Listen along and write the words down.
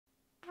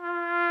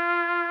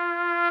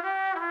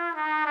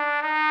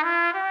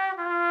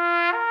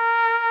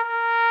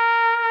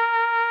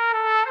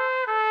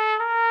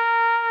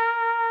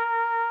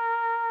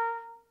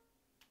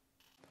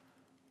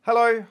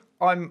Hello,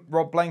 I'm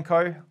Rob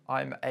Blanco.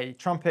 I'm a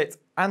trumpet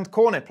and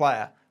cornet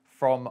player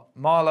from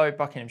Marlow,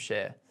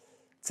 Buckinghamshire.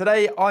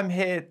 Today I'm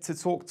here to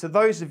talk to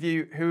those of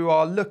you who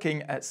are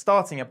looking at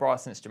starting a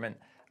brass instrument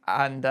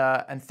and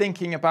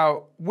thinking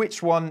about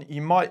which one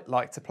you might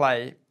like to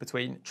play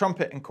between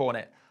trumpet and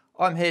cornet.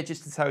 I'm here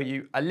just to tell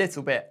you a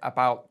little bit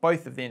about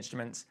both of the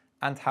instruments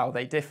and how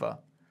they differ.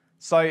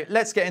 So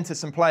let's get into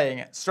some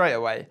playing straight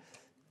away.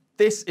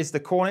 This is the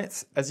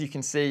cornet. As you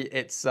can see,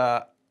 it's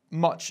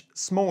much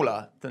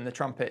smaller than the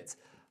trumpet.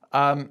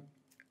 And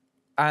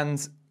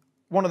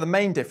one of the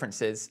main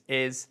differences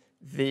is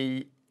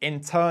the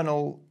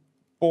internal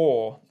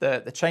bore,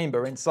 the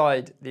chamber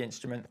inside the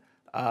instrument.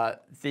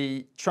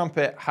 The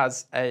trumpet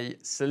has a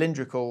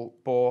cylindrical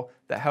bore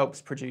that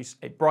helps produce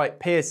a bright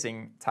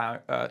piercing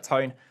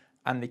tone,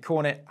 and the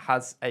cornet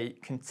has a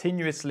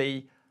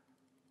continuously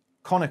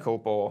conical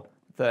bore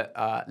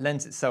that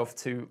lends itself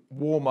to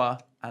warmer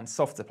and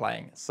softer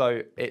playing.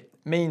 So it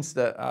means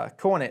that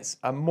cornets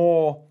are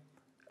more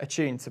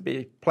attuned to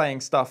be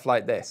playing stuff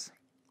like this.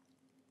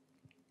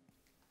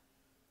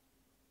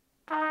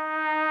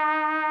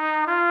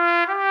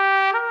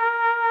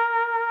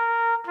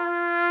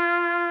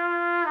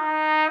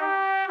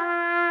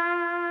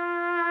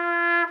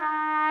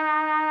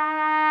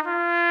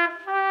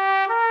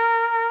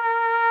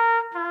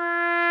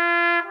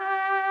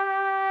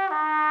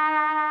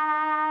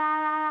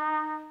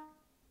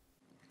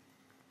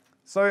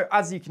 So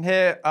as you can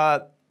hear,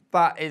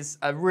 that is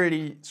a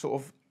really sort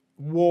of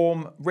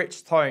warm,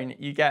 rich tone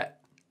you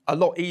get a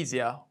lot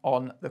easier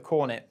on the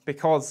cornet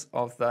because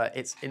of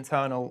its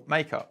internal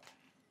makeup.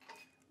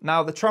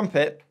 Now the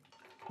trumpet,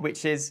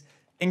 which is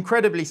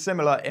incredibly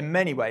similar in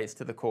many ways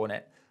to the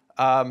cornet,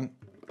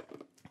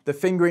 the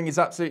fingering is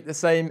absolutely the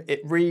same.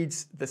 It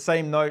reads the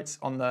same notes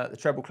on the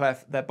treble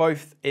clef. They're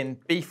both in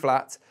B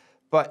flat,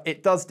 but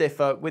it does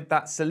differ with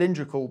that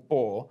cylindrical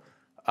bore.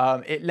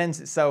 It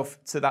lends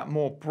itself to that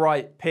more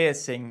bright,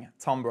 piercing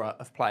timbre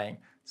of playing.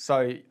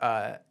 So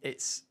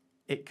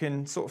it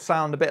can sort of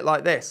sound a bit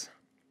like this.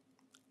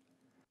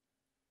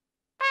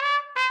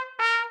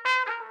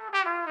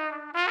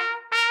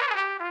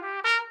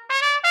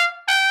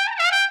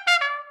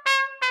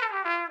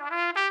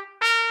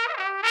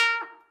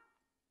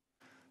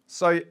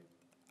 So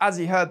as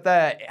you heard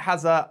there, it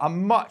has a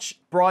much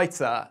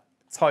brighter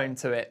tone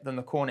to it than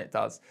the cornet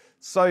does.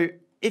 So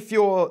if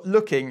you're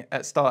looking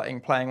at starting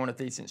playing one of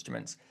these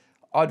instruments,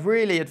 I'd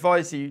really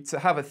advise you to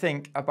have a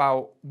think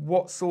about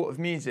what sort of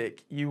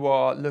music you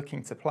are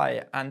looking to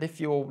play, and if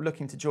you're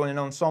looking to join an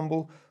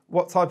ensemble,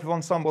 what type of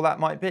ensemble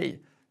that might be.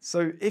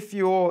 So if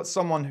you're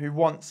someone who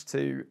wants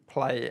to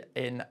play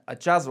in a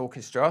jazz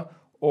orchestra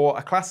or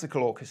a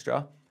classical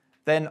orchestra,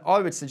 then I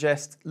would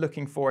suggest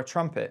looking for a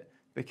trumpet,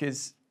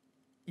 because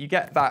you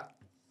get that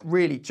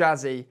really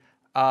jazzy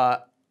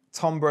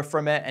timbre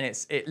from it, and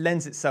it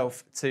lends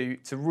itself to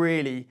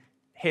really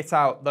hit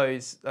out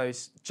those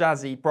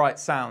jazzy, bright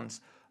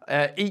sounds.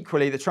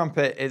 Equally, the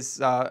trumpet is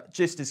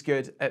just as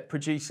good at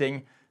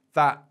producing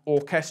that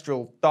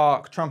orchestral,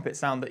 dark trumpet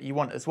sound that you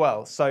want as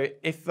well. So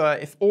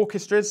if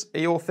orchestras are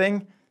your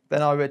thing,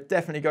 then I would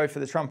definitely go for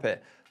the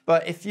trumpet.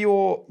 But if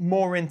you're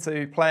more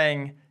into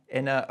playing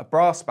in a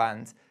brass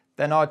band,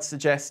 then I'd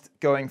suggest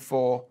going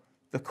for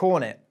the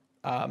cornet.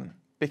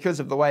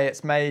 Because of the way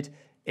it's made,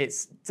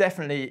 it's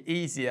definitely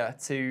easier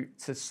to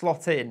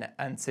slot in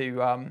and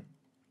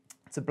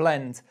to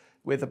blend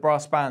with a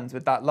brass band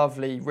with that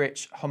lovely,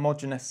 rich,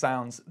 homogeneous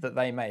sounds that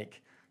they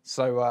make.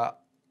 So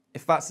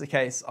if that's the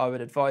case, I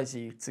would advise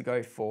you to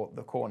go for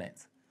the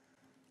cornet.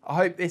 I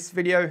hope this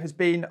video has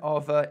been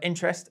of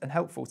interest and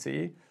helpful to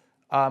you,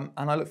 and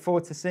I look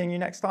forward to seeing you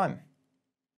next time.